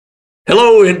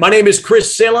Hello, and my name is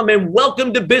Chris Salem, and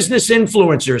welcome to Business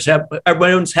Influencers.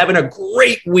 Everyone's having a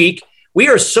great week. We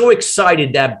are so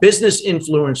excited that Business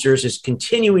Influencers is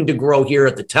continuing to grow here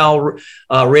at the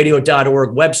talradio.org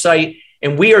website.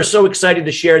 And we are so excited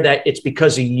to share that it's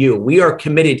because of you. We are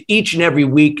committed each and every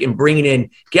week in bringing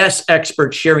in guest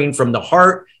experts, sharing from the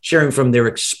heart, sharing from their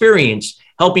experience,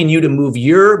 helping you to move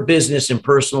your business and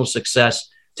personal success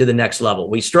to the next level.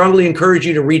 We strongly encourage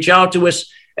you to reach out to us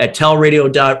at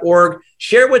talradio.org.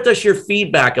 Share with us your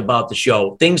feedback about the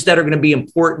show, things that are going to be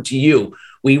important to you.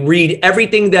 We read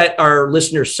everything that our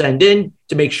listeners send in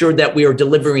to make sure that we are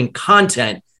delivering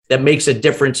content that makes a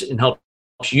difference and helps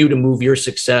you to move your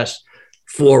success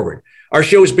forward. Our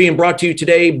show is being brought to you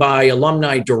today by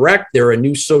Alumni Direct. They're a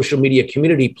new social media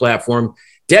community platform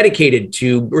dedicated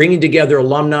to bringing together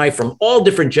alumni from all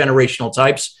different generational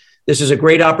types. This is a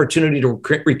great opportunity to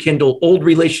rekindle old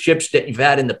relationships that you've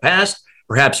had in the past,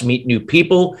 perhaps meet new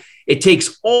people. It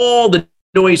takes all the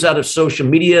noise out of social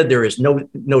media. There is no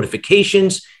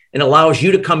notifications and allows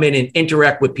you to come in and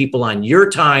interact with people on your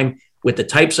time with the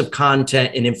types of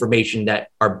content and information that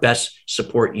are best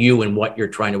support you and what you're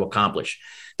trying to accomplish.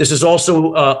 This is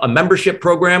also a membership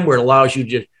program where it allows you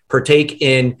to partake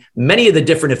in many of the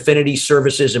different affinity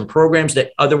services and programs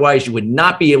that otherwise you would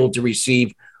not be able to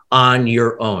receive on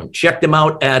your own. Check them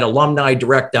out at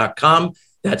alumnidirect.com.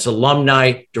 That's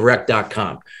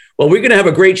alumnidirect.com. Well, we're going to have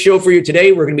a great show for you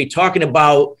today. We're going to be talking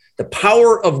about the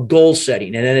power of goal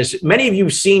setting. And as many of you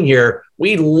have seen here,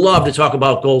 we love to talk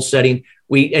about goal setting.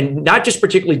 And not just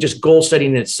particularly just goal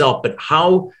setting in itself, but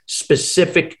how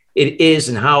specific it is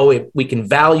and how we can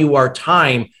value our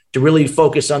time to really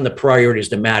focus on the priorities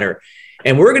that matter.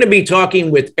 And we're going to be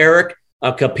talking with Eric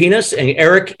Kapinas. And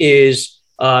Eric is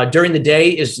during the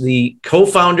day is the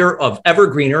co-founder of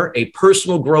Evergreener, a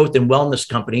personal growth and wellness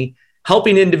company,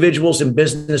 helping individuals and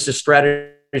businesses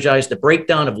strategize the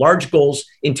breakdown of large goals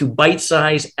into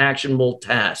bite-sized actionable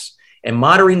tasks and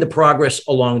monitoring the progress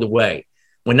along the way.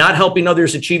 When not helping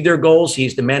others achieve their goals,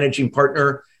 he's the managing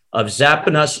partner of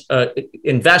Zappos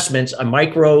Investments, a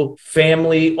micro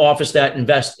family office that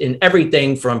invests in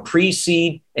everything from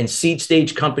pre-seed and seed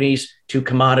stage companies to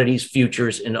commodities,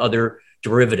 futures, and other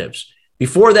derivatives.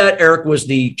 Before that, Eric was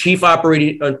the chief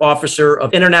operating officer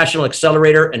of International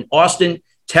Accelerator, an Austin,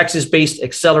 Texas-based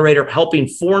accelerator helping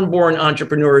foreign-born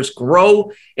entrepreneurs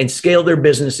grow and scale their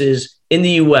businesses in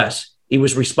the U.S. He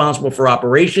was responsible for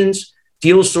operations,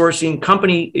 deal sourcing,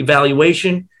 company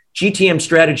evaluation, GTM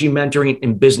strategy mentoring,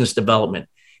 and business development.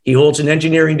 He holds an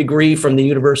engineering degree from the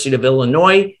University of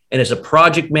Illinois and is a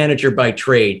project manager by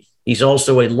trade. He's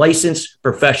also a licensed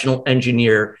professional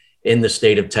engineer in the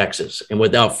state of Texas. And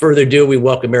without further ado, we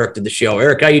welcome Eric to the show.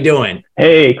 Eric, how you doing?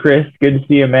 Hey, Chris. Good to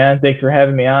see you, man. Thanks for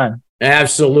having me on.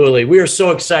 Absolutely. We are so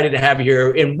excited to have you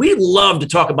here. And we love to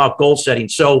talk about goal setting.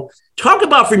 So talk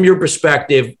about from your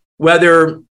perspective,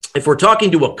 whether if we're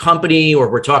talking to a company or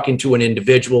we're talking to an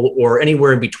individual or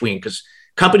anywhere in between, because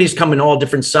companies come in all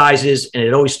different sizes and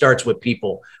it always starts with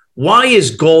people. Why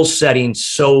is goal setting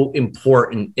so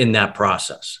important in that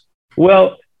process?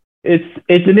 Well, it's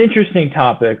an interesting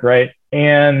topic, right?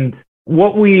 And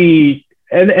what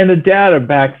and the data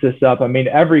backs this up. I mean,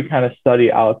 every kind of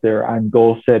study out there on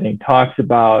goal setting talks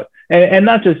about, and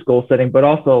not just goal setting, but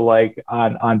also like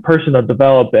on personal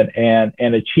development and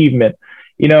achievement.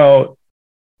 You know,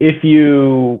 if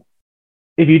you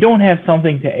don't have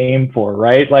something to aim for,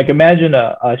 right? Like imagine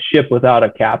a ship without a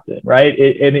captain, right?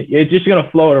 It's just going to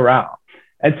float around.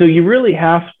 And so you really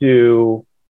have to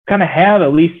kind of have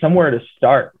at least somewhere to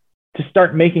start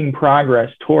making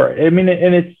progress toward it. I mean,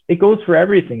 and it goes for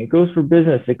everything. It goes for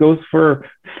business. It goes for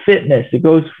fitness. It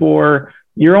goes for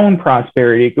your own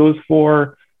prosperity. It goes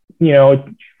for,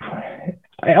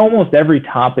 almost every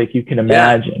topic you can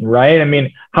imagine, right? I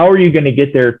mean, how are you going to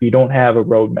get there if you don't have a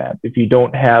roadmap, if you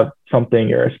don't have something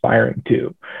you're aspiring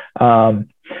to? And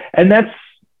that's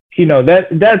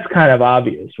kind of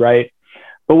obvious, right?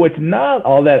 But what's not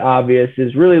all that obvious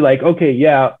is really like, okay,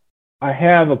 yeah, I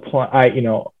have a plan.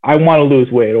 I want to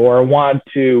lose weight, or I want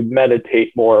to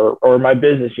meditate more, or my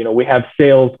business, we have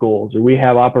sales goals, or we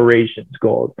have operations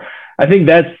goals. I think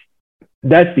that's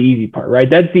the easy part, right?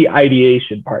 That's the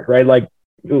ideation part, right? Like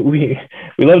we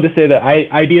love to say that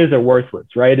ideas are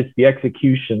worthless, right? It's the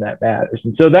execution that matters.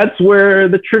 And so that's where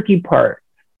the tricky part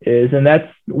is. And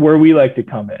that's where we like to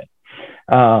come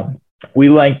in. We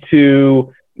like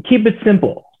to keep it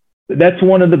simple. That's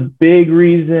one of the big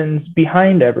reasons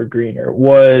behind Evergreener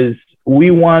was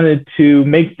we wanted to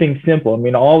make things simple. I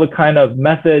mean, all the kind of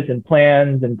methods and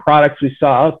plans and products we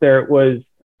saw out there, it was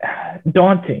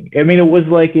daunting. I mean, it was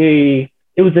like it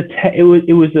was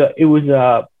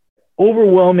a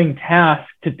overwhelming task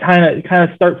to kind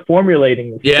of start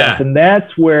formulating this Yeah. stuff. And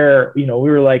that's where, we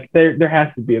were like, there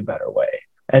has to be a better way.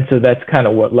 And so that's kind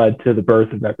of what led to the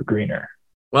birth of Evergreener.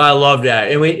 Well, I love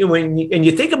that. And when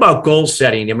you think about goal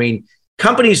setting, I mean,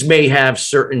 companies may have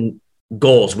certain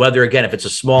goals, whether, again, if it's a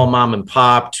small mom and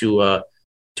pop to a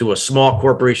small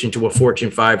corporation, to a Fortune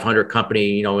 500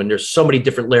 company, and there's so many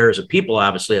different layers of people,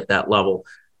 obviously, at that level.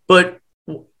 But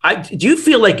do you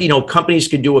feel like, companies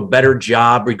can do a better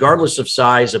job, regardless of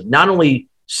size, of not only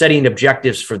setting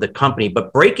objectives for the company,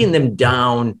 but breaking them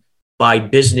down by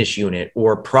business unit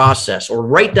or process, or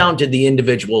right down to the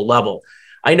individual level?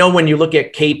 I know when you look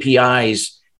at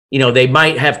KPIs, they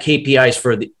might have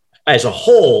KPIs as a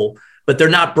whole, but they're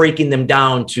not breaking them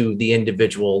down to the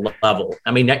individual level.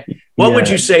 I mean, what would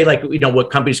you say, like, what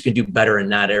companies can do better in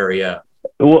that area?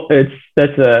 Well, it's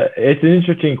an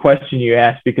interesting question you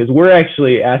asked, because we're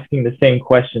actually asking the same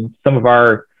question. Some of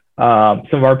our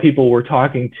people we're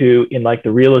talking to in like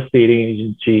the real estate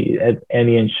agency and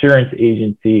the insurance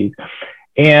agencies,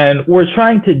 and we're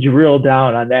trying to drill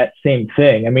down on that same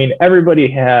thing. I mean,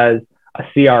 everybody has a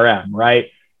CRM, right?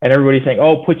 And everybody's saying,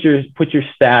 "Oh, put your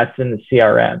stats in the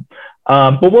CRM."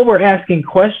 But what we're asking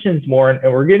questions more,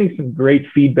 and we're getting some great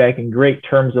feedback and great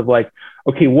terms of like,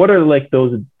 okay, what are like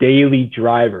those daily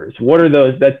drivers? What are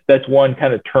those? That's one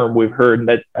kind of term we've heard, and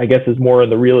that I guess is more in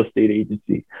the real estate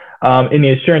agency. In the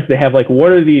insurance, they have like,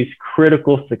 what are these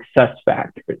critical success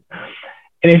factors?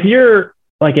 And if you're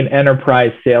like an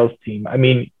enterprise sales team, I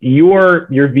mean, your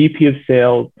VP of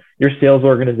sales, your sales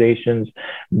organizations,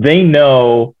 they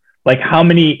know like how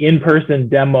many in-person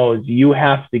demos you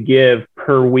have to give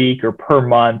per week or per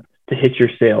month to hit your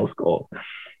sales goal.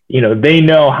 They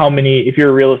know how many, if you're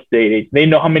a real estate agent, they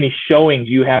know how many showings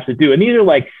you have to do. And these are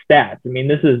like stats. I mean,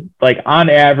 this is like on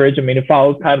average, I mean, it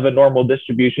follows kind of a normal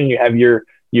distribution. You have your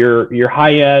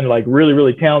high end, like really,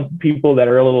 really talented people that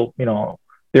are a little,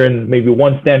 they're in maybe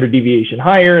one standard deviation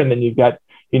higher. And then you've got,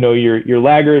 your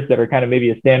laggards that are kind of maybe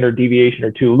a standard deviation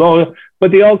or two low,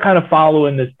 but they all kind of follow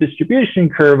in this distribution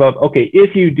curve of, okay,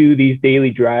 if you do these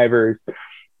daily drivers,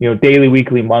 daily,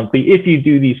 weekly, monthly, if you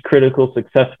do these critical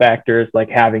success factors, like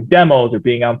having demos or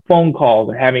being on phone calls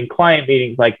or having client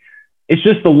meetings, like it's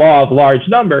just the law of large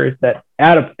numbers that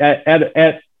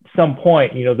at some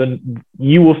point, then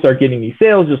you will start getting these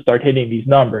sales, you'll start hitting these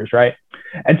numbers, right?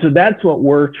 And so that's what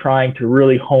we're trying to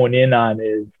really hone in on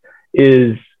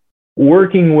is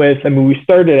working with, I mean, we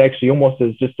started actually almost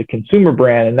as just a consumer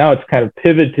brand, and now it's kind of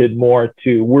pivoted more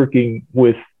to working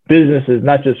with businesses,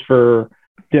 not just to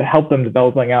help them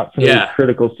developing out some of these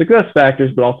critical success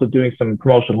factors, but also doing some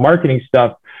promotional marketing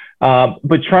stuff.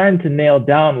 But trying to nail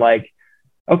down like,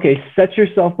 okay, set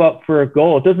yourself up for a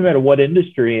goal. It doesn't matter what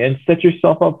industry, and set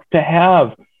yourself up to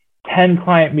have 10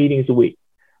 client meetings a week,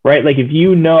 right? Like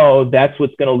if that's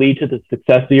what's going to lead to the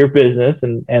success of your business,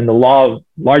 and the law of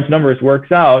large numbers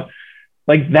works out,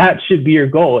 like that should be your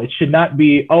goal. It should not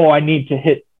be, oh, I need to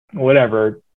hit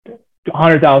whatever,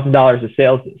 $100,000 of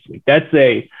sales this week. That's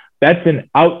an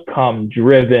outcome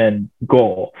driven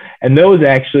goal. And those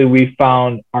actually we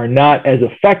found are not as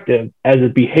effective as a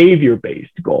behavior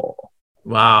based goal.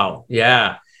 Wow.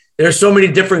 Yeah. There's so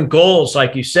many different goals,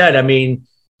 like you said. I mean,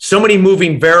 so many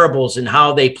moving variables in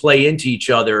how they play into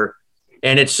each other.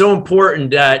 And it's so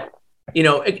important that,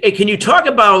 can you talk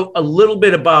about a little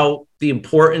bit about the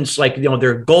importance, like,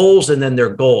 their goals and then their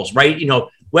goals, right?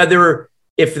 Whether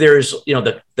if there's,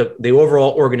 the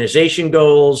overall organization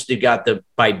goals, you've got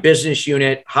by business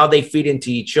unit, how they feed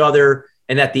into each other,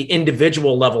 and at the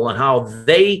individual level and how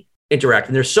they interact.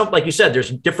 And there's like you said, there's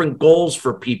different goals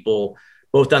for people,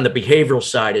 both on the behavioral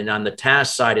side and on the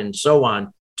task side and so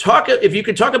on. If you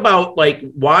could talk about like,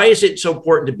 why is it so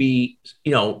important to be,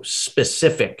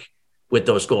 specific with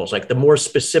those goals? Like the more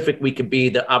specific we could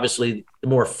be, obviously the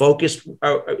more focused.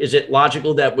 Is it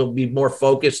logical that we'll be more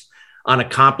focused on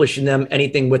accomplishing them,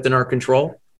 anything within our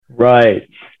control? Right.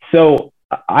 So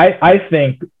I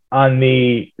think on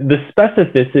the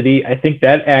specificity, I think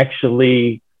that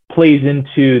actually plays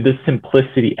into the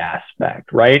simplicity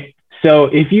aspect, right? So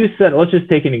if you said, let's just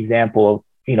take an example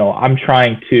of, I'm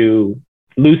trying to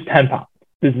lose 10 pounds.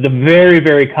 This is a very,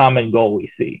 very common goal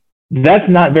we see. That's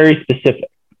not very specific.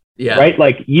 Yeah. Right.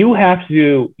 Like you have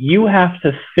to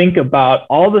think about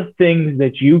all the things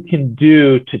that you can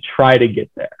do to try to get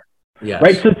there. Yes.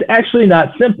 Right. So it's actually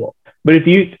not simple. But if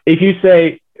you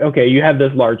say, okay, you have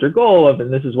this larger goal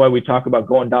and this is why we talk about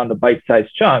going down to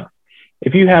bite-sized chunks.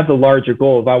 If you have the larger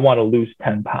goal of I want to lose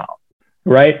 10 pounds,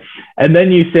 right? And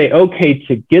then you say, okay,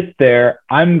 to get there,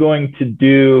 I'm going to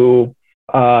do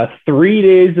 3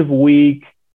 days a week,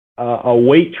 a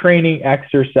weight training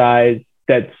exercise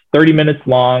that's 30 minutes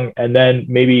long, and then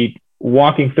maybe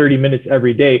walking 30 minutes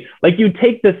every day, like you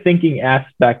take the thinking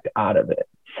aspect out of it.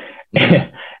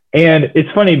 Mm-hmm. And it's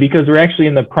funny because we're actually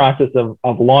in the process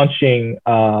of launching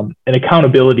an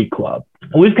accountability club.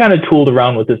 And we've kind of tooled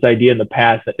around with this idea in the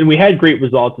past, and we had great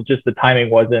results. It's just the timing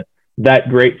wasn't that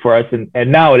great for us,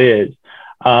 and now it is.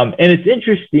 And it's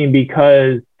interesting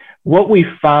because what we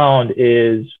found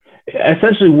is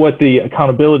essentially what the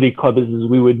accountability club is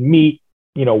we would meet,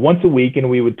 once a week, and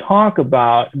we would talk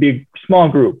about, be a small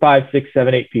group, 5, 6,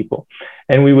 7, 8 people,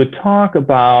 and we would talk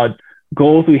about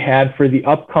goals we had for the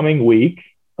upcoming week,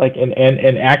 like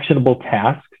and actionable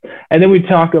tasks. And then we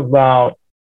talk about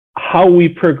how we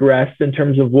progressed in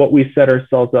terms of what we set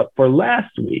ourselves up for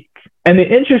last week. And the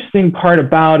interesting part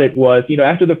about it was,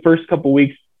 after the first couple of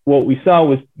weeks, what we saw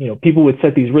was, people would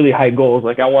set these really high goals.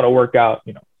 Like, I want to work out,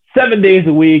 7 days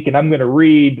a week, and I'm going to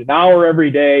read an hour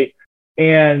every day.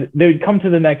 And they'd come to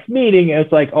the next meeting, and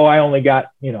it's like, oh, I only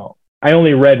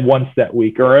read once that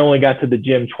week, or I only got to the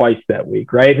gym twice that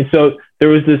week. Right. And so there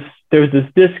was this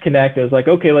disconnect. I was like,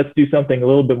 okay, let's do something a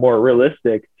little bit more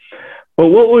realistic. But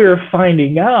what we were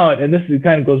finding out, and this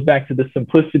kind of goes back to the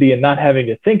simplicity and not having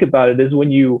to think about it, is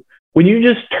when you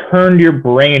just turn your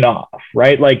brain off,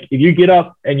 right? Like, if you get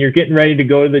up and you're getting ready to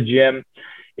go to the gym,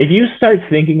 if you start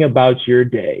thinking about your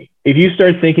day, if you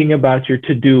start thinking about your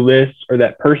to-do list, or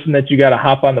that person that you got to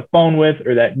hop on the phone with,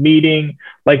 or that meeting,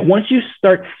 like, once you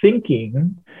start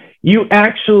thinking, you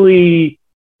actually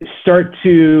start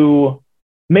to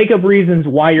make up reasons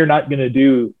why you're not going to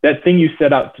do that thing you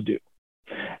set out to do.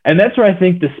 And that's where I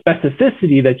think the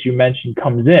specificity that you mentioned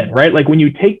comes in, right? Like, when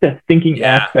you take the thinking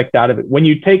aspect out of it, when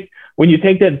you take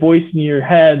that voice in your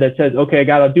head that says, okay, I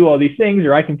got to do all these things,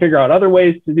 or I can figure out other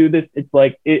ways to do this, it's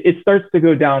like, it starts to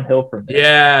go downhill from there.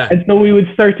 Yeah. And so we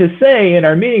would start to say in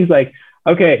our meetings, like,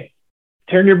 okay,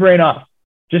 turn your brain off,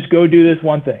 just go do this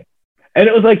one thing. And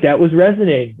it was like, that was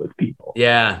resonating with people.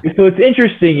 Yeah. So it's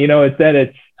interesting, it's that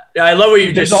it's, I love what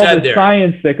you just said there. There's all the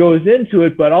science that goes into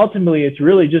it, but ultimately it's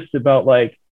really just about,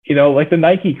 like, like the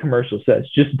Nike commercial says,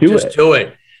 just do it. Just do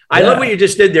it. I love what you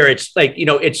just did there. It's like,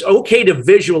 it's okay to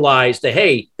visualize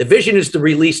the vision is to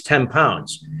release 10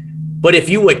 pounds. But if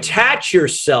you attach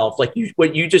yourself, like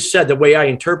what you just said, the way I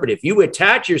interpret it, if you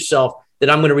attach yourself that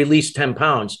I'm going to release 10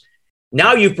 pounds,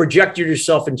 now you've projected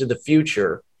yourself into the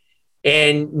future,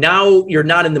 and now you're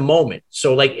not in the moment.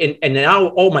 So like, and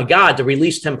now, oh my God, to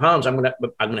release 10 pounds, I'm going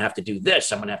to have to do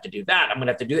this. I'm going to have to do that. I'm going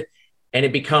to have to do it. And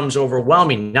it becomes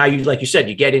overwhelming. Now like you said,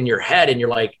 you get in your head and you're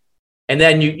like, and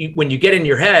then you when you get in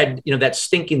your head, that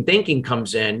stinking thinking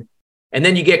comes in, and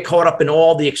then you get caught up in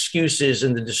all the excuses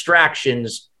and the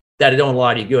distractions that don't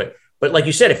allow you to do it. But like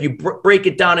you said, if you break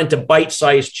it down into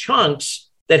bite-sized chunks,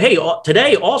 that, hey,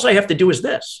 today, all I have to do is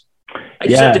this. I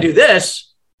just have to do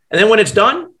this. And then when it's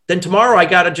done, then tomorrow I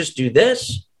got to just do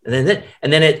this. And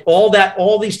then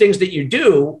all these things that you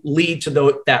do lead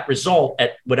to that result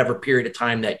at whatever period of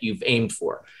time that you've aimed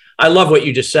for. I love what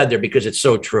you just said there, because it's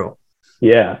so true.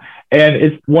 Yeah. And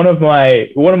it's one of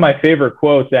my favorite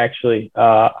quotes, actually.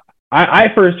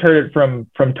 I first heard it from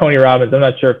Tony Robbins. I'm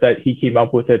not sure if he came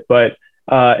up with it, but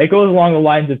it goes along the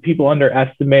lines of people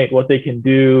underestimate what they can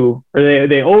do, or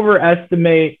they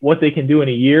overestimate what they can do in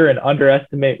a year and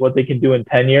underestimate what they can do in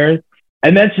 10 years.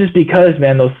 And that's just because,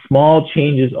 man, those small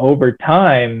changes over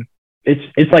time,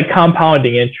 it's like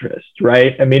compounding interest,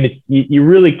 right? I mean, you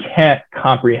really can't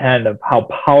comprehend of how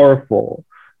powerful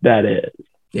that is.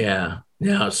 Yeah.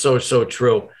 So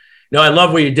true. No, I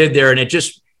love what you did there. And it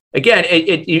just, again,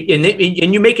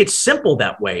 and you make it simple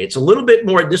that way. It's a little bit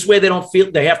more this way. They don't feel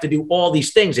they have to do all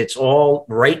these things. It's all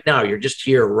right now. You're just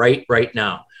here right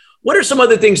now. What are some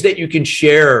other things that you can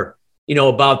share,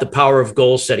 about the power of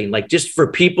goal setting? Like, just for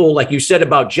people, like you said,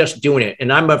 about just doing it.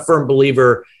 And I'm a firm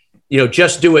believer,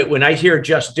 just do it. When I hear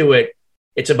just do it,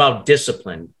 it's about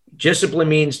discipline. Discipline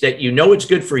means that it's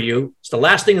good for you. It's the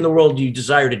last thing in the world you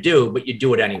desire to do, but you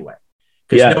do it anyway.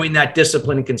 Because knowing that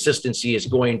discipline and consistency is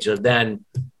going to then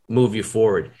move you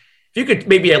forward. If you could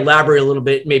maybe elaborate a little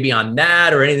bit maybe on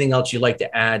that, or anything else you'd like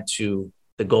to add to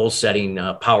the goal setting,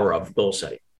 power of goal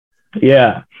setting.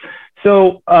 Yeah.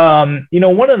 So,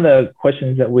 one of the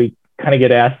questions that we kind of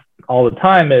get asked all the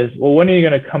time is, well, when are you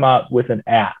going to come out with an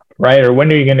app, right? Or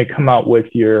when are you going to come out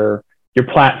with your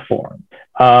platform?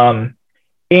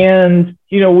 And,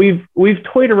 we've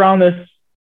toyed around this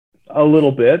a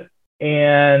little bit,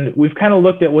 and we've kind of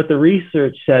looked at what the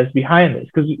research says behind this.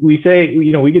 Because we say,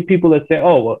 we get people that say,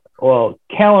 oh, well,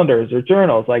 calendars or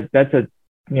journals, like that's a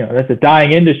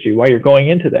dying industry. Why you're going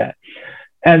into that?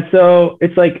 And so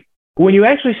it's like, when you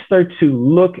actually start to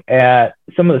look at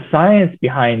some of the science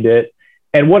behind it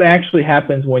and what actually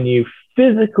happens when you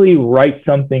physically write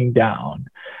something down,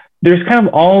 there's kind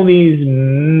of all these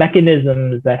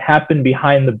mechanisms that happen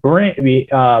behind the brain,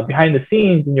 behind the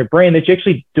scenes in your brain that you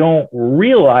actually don't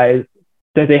realize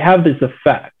that they have this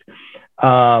effect.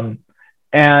 And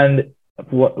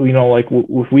like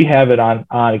if we have it on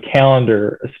a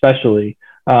calendar, especially,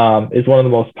 is one of the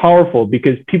most powerful,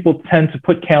 because people tend to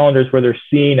put calendars where they're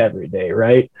seen every day,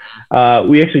 right?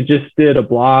 We actually just did a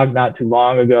blog not too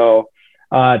long ago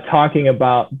talking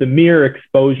about the mere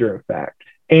exposure effect.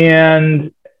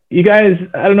 And you guys,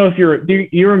 I don't know if do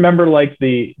you remember like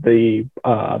and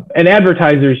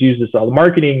advertisers use this all.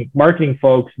 The marketing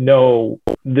folks know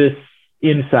this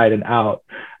inside and out.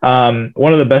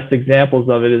 One of the best examples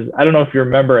of it is, I don't know if you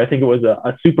remember, I think it was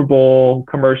a Super Bowl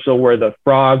commercial where the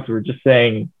frogs were just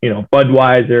saying,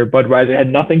 Budweiser had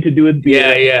nothing to do with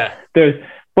beer. Yeah.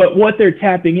 But what they're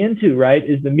tapping into, right,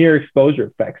 is the mere exposure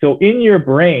effect. So in your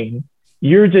brain,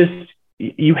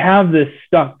 you have this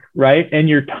stuck, right? And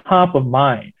you're top of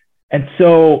mind. And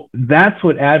so that's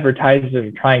what advertisers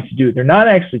are trying to do. They're not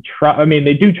actually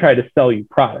they do try to sell you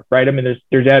product, right? I mean,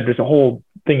 there's a whole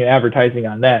thing in advertising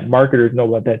on that. Marketers know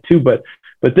about that too. But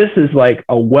this is like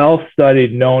a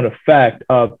well-studied, known effect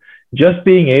of just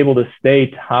being able to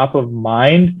stay top of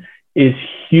mind is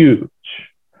huge,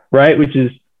 right? Which is,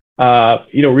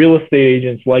 real estate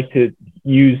agents like to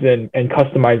use and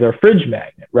customize our fridge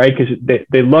magnet, right? Because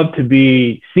they love to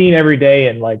be seen every day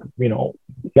and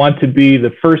want to be the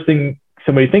first thing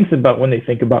somebody thinks about when they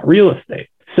think about real estate.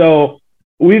 So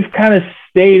we've kind of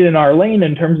stayed in our lane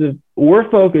in terms of we're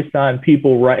focused on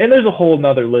people, right? And there's a whole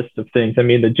nother list of things. I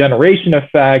mean, the generation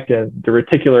effect and the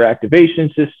reticular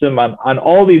activation system on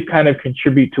all these kind of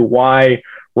contribute to why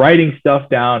writing stuff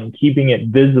down and keeping it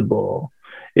visible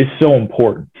is so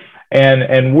important.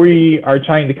 And we are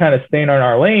trying to kind of stay in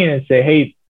our lane and say,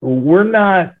 hey, we're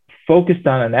not focused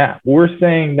on an app. We're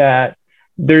saying that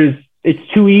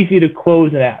it's too easy to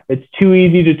close an app. It's too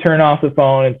easy to turn off the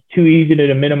phone. It's too easy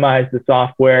to minimize the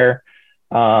software.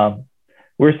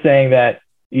 We're saying that,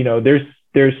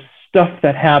 there's stuff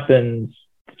that happens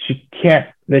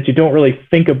that you don't really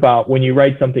think about when you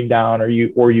write something down or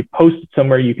you post it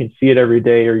somewhere you can see it every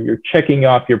day, or you're checking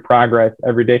off your progress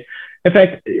every day. In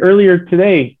fact, earlier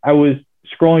today, I was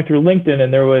scrolling through LinkedIn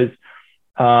and there was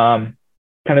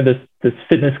kind of this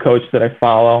fitness coach that I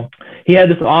follow. He had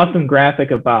this awesome graphic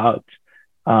about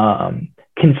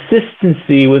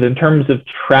consistency in terms of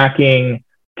tracking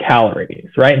calories,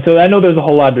 right? And so I know there's a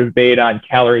whole lot of debate on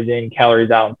calories in,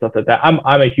 calories out, and stuff like that. I'm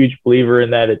a huge believer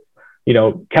in that. It's,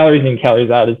 calories in,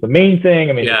 calories out is the main thing.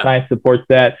 I mean, The science supports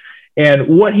that. And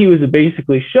what he was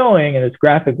basically showing in this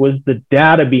graphic was the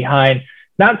data behind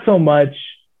not so much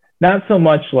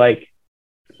like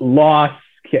loss,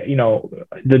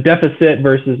 the deficit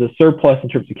versus a surplus in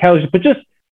terms of calories, but just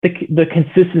the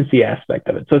consistency aspect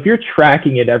of it. So if you're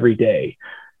tracking it every day,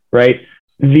 right,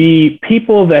 the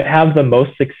people that have the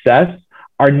most success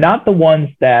are not the ones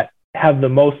that have the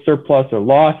most surplus or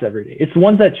loss every day. It's the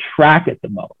ones that track it the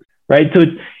most, right? So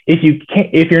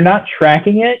if you're not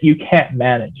tracking it, you can't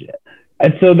manage it.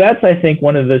 And so that's, I think,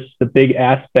 one of the big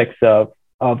aspects of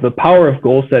the power of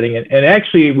goal setting. And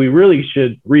actually, we really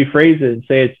should rephrase it and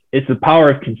say it's the power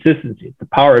of consistency. It's the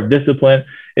power of discipline.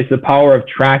 It's the power of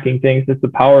tracking things. It's the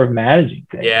power of managing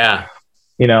things. Yeah.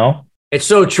 It's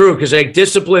so true, because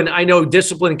discipline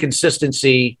and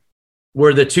consistency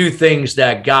were the two things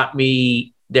that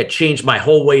that changed my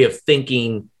whole way of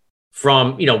thinking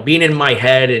from, being in my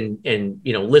head and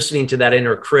listening to that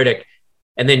inner critic,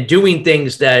 and then doing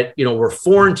things that, were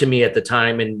foreign to me at the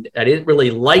time. And I didn't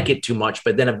really like it too much,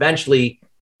 but then eventually,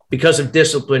 because of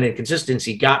discipline and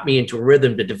consistency, got me into a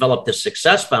rhythm to develop the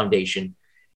success foundation.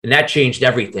 And that changed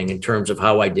everything in terms of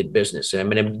how I did business. I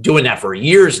mean, I'm doing that for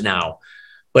years now,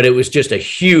 but it was just a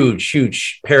huge,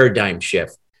 huge paradigm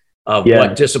shift of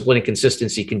what discipline and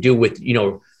consistency can do with,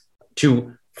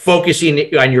 to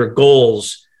focusing on your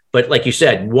goals. But like you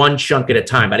said, one chunk at a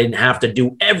time. I didn't have to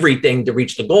do everything to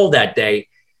reach the goal that day.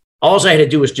 All I had to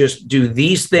do was just do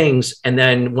these things. And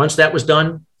then once that was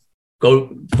done,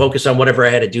 go focus on whatever I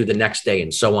had to do the next day,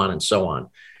 and so on and so on.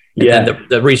 And then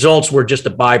the results were just a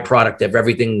byproduct of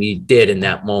everything you did in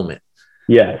that moment.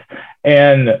 Yes.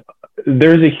 And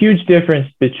there's a huge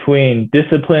difference between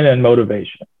discipline and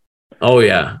motivation. Oh,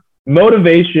 yeah.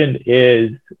 Motivation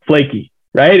is flaky,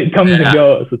 right? It comes and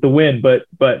goes with the wind,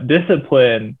 but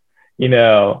discipline,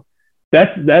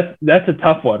 that's a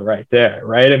tough one right there,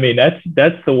 right? I mean,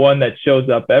 that's the one that shows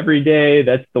up every day.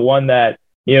 That's the one that,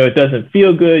 it doesn't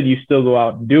feel good, you still go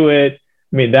out and do it.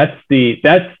 I mean, that's the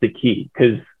key,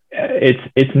 because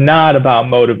it's not about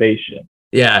motivation.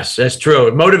 Yes, that's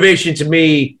true. Motivation to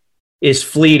me is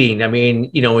fleeting. I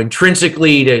mean,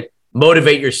 intrinsically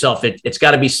motivate yourself. It's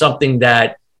got to be something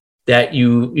that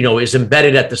you know is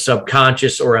embedded at the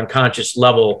subconscious or unconscious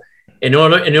level. And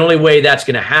the only way that's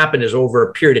going to happen is over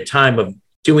a period of time of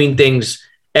doing things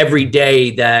every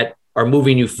day that are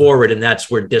moving you forward. And that's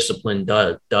where discipline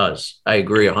does. I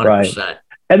agree 100%. Right.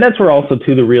 And that's where also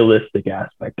too the realistic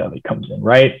aspect of it comes in,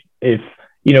 right? If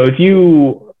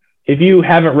you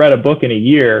haven't read a book in a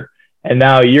year and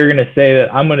now you're going to say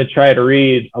that I'm going to try to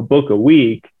read a book a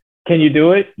week, can you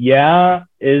do it? Yeah.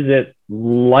 Is it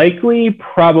likely?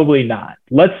 Probably not.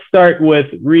 Let's start with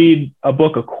read a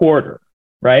book a quarter,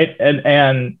 right?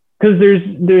 And because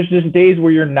there's just days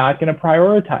where you're not going to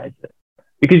prioritize it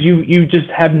because you just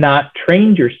have not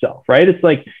trained yourself, right? It's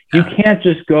like you can't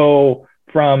just go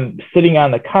from sitting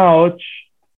on the couch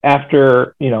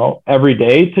after, every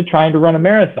day to trying to run a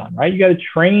marathon, right? You got to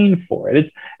train for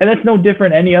it. And that's no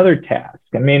different any other task.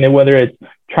 I mean, whether it's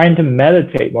trying to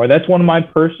meditate more, that's one of my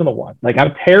personal ones. Like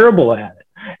I'm terrible at it.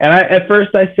 And at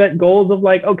first I set goals of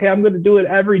like, okay, I'm going to do it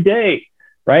every day.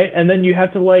 Right. And then you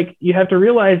have to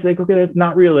realize like, okay, that's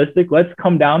not realistic. Let's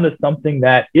come down to something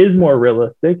that is more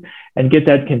realistic and get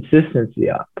that consistency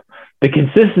up. The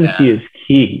consistency is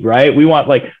key, right? We want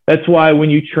that's why when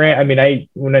you train,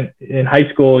 when in high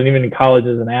school and even in college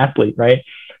as an athlete, right?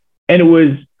 And it was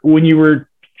when you were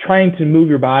trying to move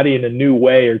your body in a new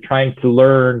way or trying to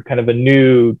learn kind of a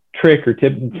new trick or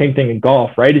tip, same thing in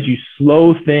golf, right? Is you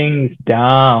slow things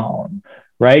down,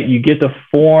 right? You get the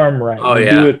form right.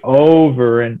 You do it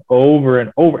over and over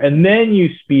and over, and then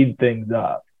you speed things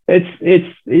up.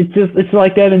 It's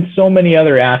like that in so many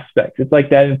other aspects. It's like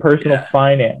that in personal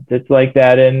finance. It's like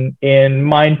that in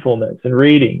mindfulness and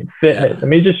reading and fitness. I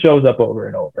mean, it just shows up over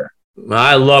and over.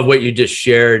 I love what you just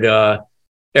shared,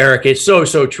 Eric. It's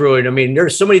so true. And I mean,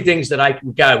 there's so many things that I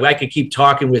could keep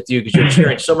talking with you because you're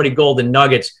sharing so many golden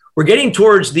nuggets. We're getting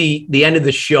towards the end of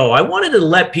the show. I wanted to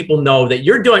let people know that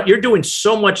you're doing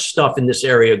so much stuff in this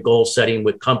area of goal setting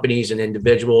with companies and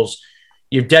individuals.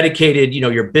 You've dedicated,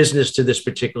 your business to this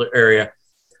particular area.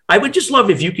 I would just love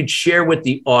if you could share with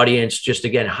the audience, just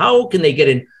again, how can they get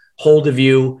in hold of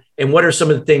you, and what are some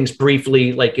of the things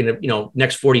briefly, like in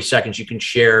next 40 seconds, you can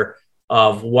share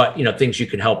of what things you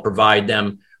can help provide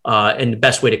them, and the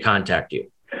best way to contact you.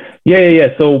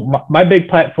 Yeah. So my big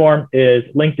platform is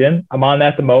LinkedIn. I'm on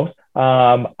that the most.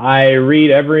 I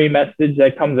read every message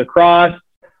that comes across.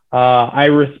 I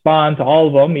respond to all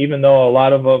of them, even though a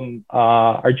lot of them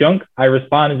are junk. I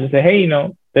respond and just say, hey,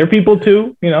 they're people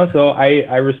too, so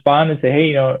I respond and say,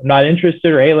 hey, not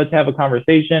interested, or hey, let's have a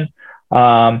conversation.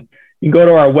 You can go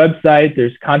to our website.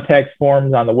 There's contact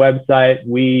forms on the website.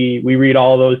 We read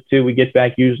all of those too. We get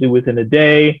back usually within a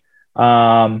day.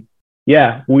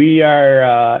 We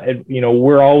are,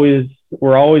 we're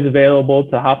always available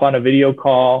to hop on a video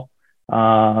call.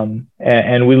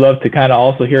 And we love to kind of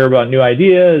also hear about new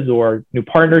ideas or new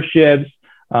partnerships.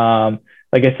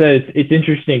 Like I said, it's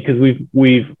interesting because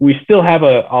we still have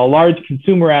a large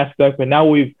consumer aspect, but now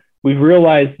we've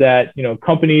realized that,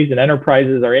 companies and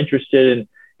enterprises are interested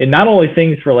in not only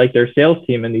things for like their sales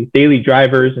team and these daily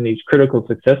drivers and these critical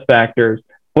success factors,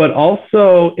 but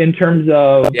also in terms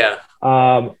of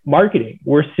marketing.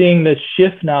 We're seeing this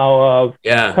shift now of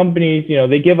companies,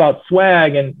 they give out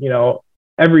swag and,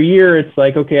 every year it's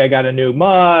like, okay, I got a new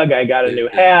mug, I got a new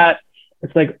hat.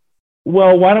 It's like,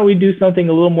 well, why don't we do something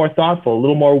a little more thoughtful, a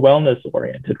little more wellness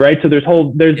oriented, right? So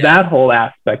there's that whole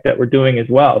aspect that we're doing as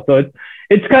well. So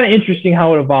it's kind of interesting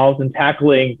how it evolves in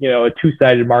tackling, a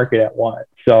two-sided market at once.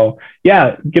 So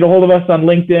get a hold of us on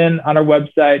LinkedIn, on our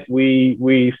website.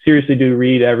 We seriously do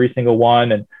read every single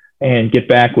one and get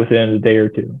back within a day or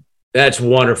two. That's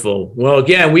wonderful. Well,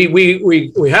 again,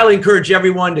 we highly encourage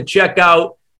everyone to check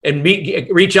out and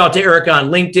reach out to Eric on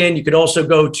LinkedIn. You could also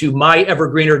go to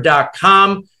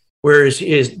myevergreener.com, where is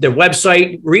the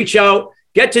website. Reach out,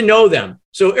 get to know them.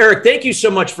 So, Eric, thank you so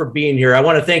much for being here. I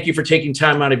want to thank you for taking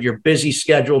time out of your busy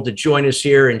schedule to join us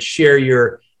here and share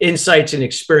your insights and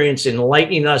experience,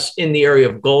 enlightening us in the area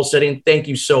of goal setting. Thank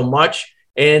you so much.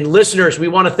 And listeners, we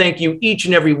want to thank you each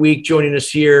and every week joining us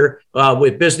here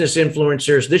with Business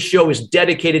Influencers. This show is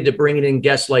dedicated to bringing in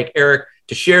guests like Eric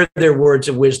to share their words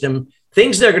of wisdom,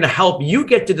 things that are going to help you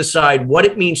get to decide what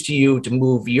it means to you to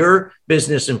move your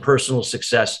business and personal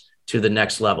success to the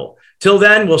next level. Till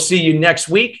then, we'll see you next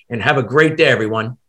week, and have a great day, everyone.